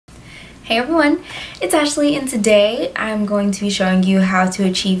Hey everyone, it's Ashley and today I'm going to be showing you how to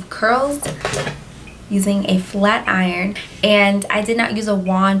achieve curls using a flat iron. And I did not use a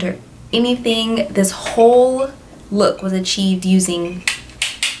wand or anything. This whole look was achieved using.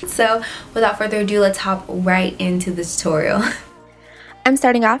 So without further ado, let's hop right into the tutorial. I'm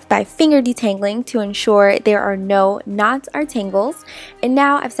starting off by finger detangling to ensure there are no knots or tangles. And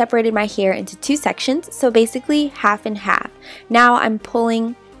now I've separated my hair into two sections, so basically half and half. Now I'm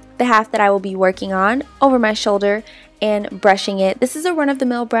pulling the half that I will be working on over my shoulder and brushing it. This is a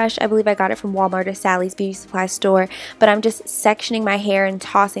run-of-the-mill brush. I believe I got it from Walmart or Sally's beauty supply store, but I'm just sectioning my hair and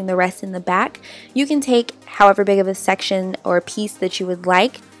tossing the rest in the back. You can take however big of a section or a piece that you would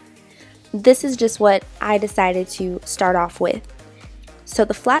like. This is just what I decided to start off with. So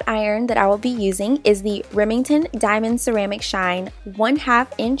the flat iron that I will be using is the Remington Diamond Ceramic Shine 1/2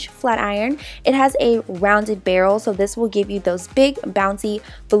 inch flat iron. It has a rounded barrel, so this will give you those big, bouncy,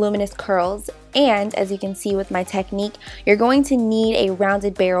 voluminous curls. And as you can see with my technique, you're going to need a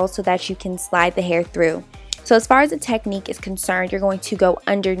rounded barrel so that you can slide the hair through. So as far as the technique is concerned, you're going to go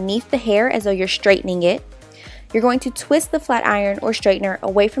underneath the hair as though you're straightening it. You're going to twist the flat iron or straightener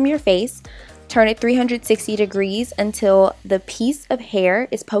away from your face. Turn it 360 degrees until the piece of hair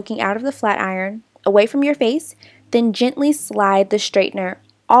is poking out of the flat iron away from your face. Then gently slide the straightener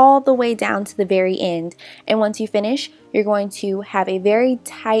all the way down to the very end. And once you finish, you're going to have a very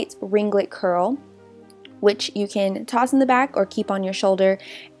tight ringlet curl, which you can toss in the back or keep on your shoulder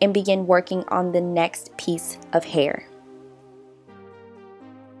and begin working on the next piece of hair.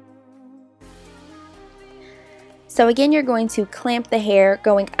 So again, you're going to clamp the hair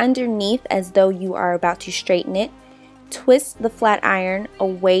going underneath as though you are about to straighten it. Twist the flat iron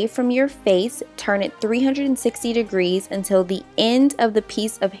away from your face, turn it 360 degrees until the end of the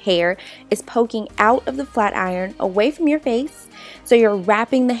piece of hair is poking out of the flat iron away from your face. So you're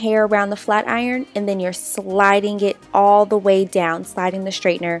wrapping the hair around the flat iron and then you're sliding it all the way down, sliding the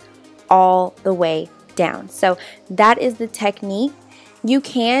straightener all the way down. So that is the technique. You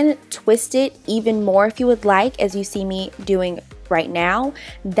can twist it even more if you would like, as you see me doing right now.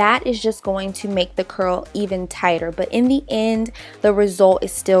 That is just going to make the curl even tighter, but in the end, the result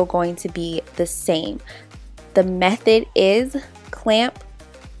is still going to be the same. The method is clamp,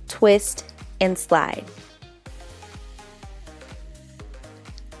 twist, and slide.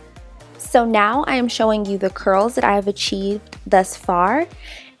 So now I am showing you the curls that I have achieved thus far.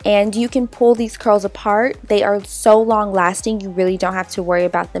 And you can pull these curls apart. They are so long lasting, you really don't have to worry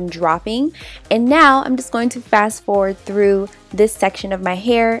about them dropping. And now I'm just going to fast forward through this section of my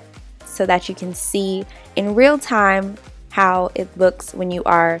hair so that you can see in real time how it looks when you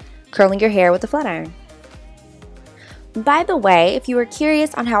are curling your hair with a flat iron. By the way, if you were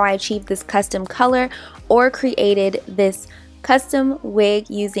curious on how I achieved this custom color or created this custom wig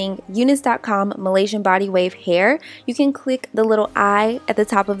using Unice.com Malaysian body wave hair, you can click the little eye at the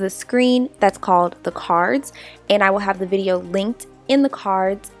top of the screen that's called the cards, and I will have the video linked in the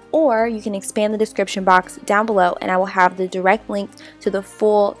cards, or you can expand the description box down below and I will have the direct link to the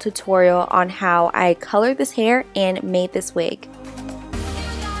full tutorial on how I colored this hair and made this wig.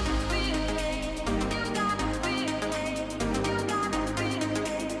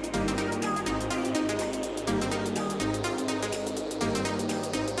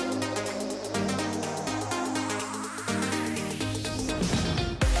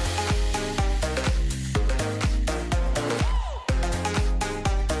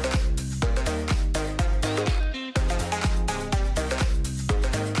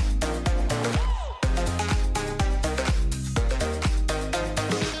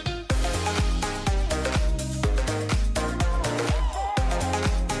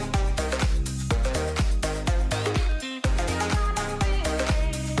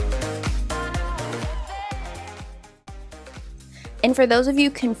 And for those of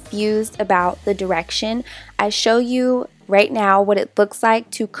you confused about the direction, I show you right now what it looks like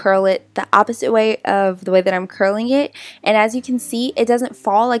to curl it the opposite way of the way that I'm curling it. And as you can see, it doesn't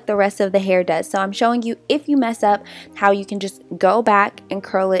fall like the rest of the hair does. So I'm showing you, if you mess up, how you can just go back and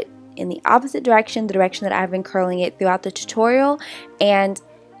curl it in the opposite direction, the direction that I've been curling it throughout the tutorial. And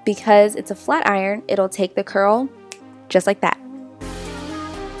because it's a flat iron, it'll take the curl just like that.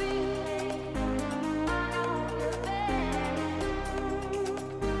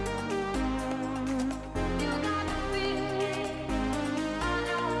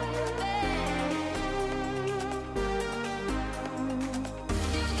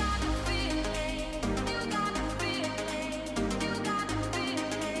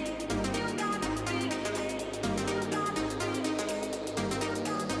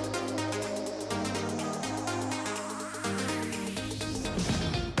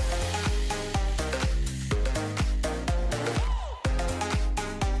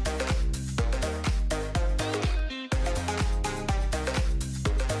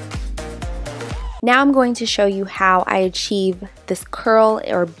 Now I'm going to show you how I achieve this curl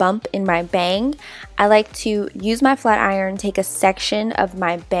or bump in my bang. I like to use my flat iron, take a section of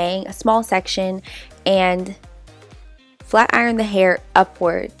my bang, a small section, and flat iron the hair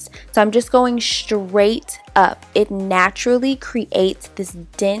upwards. So I'm just going straight up. It naturally creates this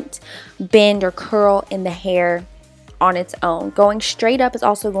dent, bend, or curl in the hair on its own. Going straight up is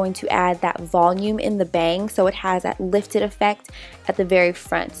also going to add that volume in the bang, so it has that lifted effect at the very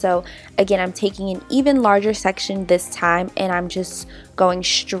front. So again, I'm taking an even larger section this time and I'm just going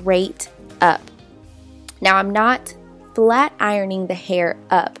straight up. Now I'm not flat ironing the hair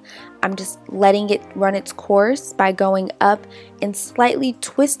up. I'm just letting it run its course by going up and slightly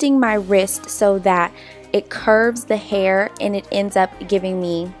twisting my wrist so that it curves the hair and it ends up giving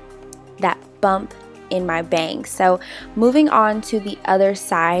me that bump in my bang. So moving on to the other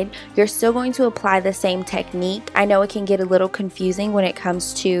side, you're still going to apply the same technique. I know it can get a little confusing when it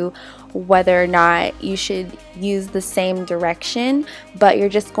comes to whether or not you should use the same direction, but you're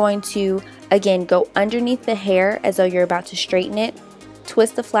just going to, again, go underneath the hair as though you're about to straighten it,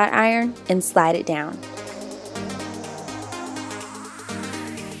 twist the flat iron, and slide it down.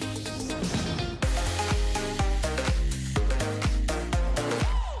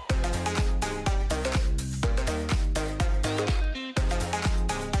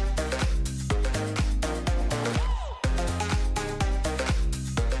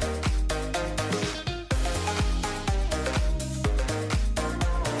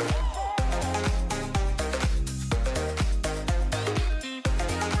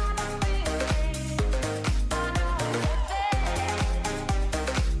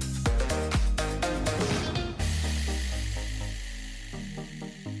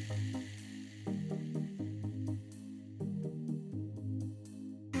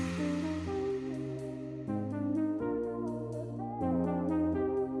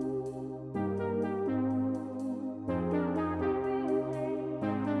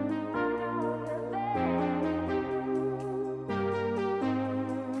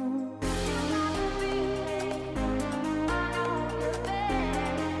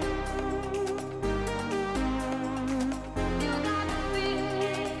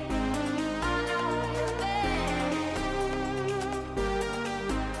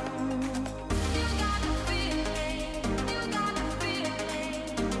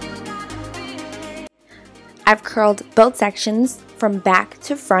 I've curled both sections from back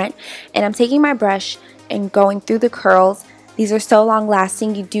to front, and I'm taking my brush and going through the curls. These are so long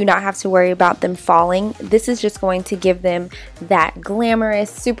lasting, you do not have to worry about them falling. This is just going to give them that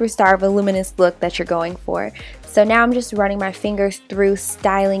glamorous, superstar, voluminous look that you're going for. So now I'm just running my fingers through,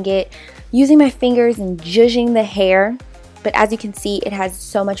 styling it, using my fingers and zhuzhing the hair. But as you can see, it has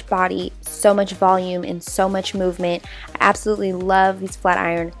so much body, so much volume, and so much movement. I absolutely love these flat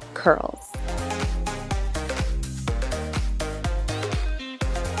iron curls.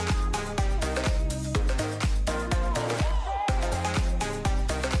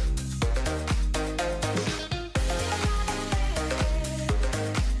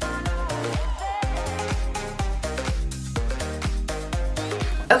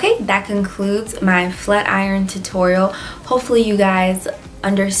 Okay, that concludes my flat iron tutorial. Hopefully you guys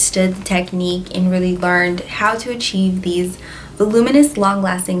understood the technique and really learned how to achieve these voluminous,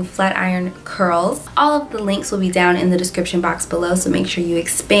 long-lasting flat iron curls. All of the links will be down in the description box below, so make sure you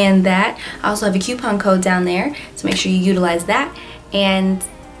expand that. I also have a coupon code down there, so make sure you utilize that. And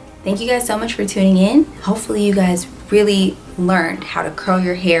thank you guys so much for tuning in. Hopefully you guys really learned how to curl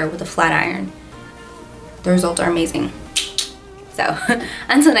your hair with a flat iron. The results are amazing. So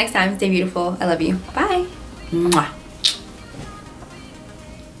until next time, stay beautiful. I love you. Bye. Mwah.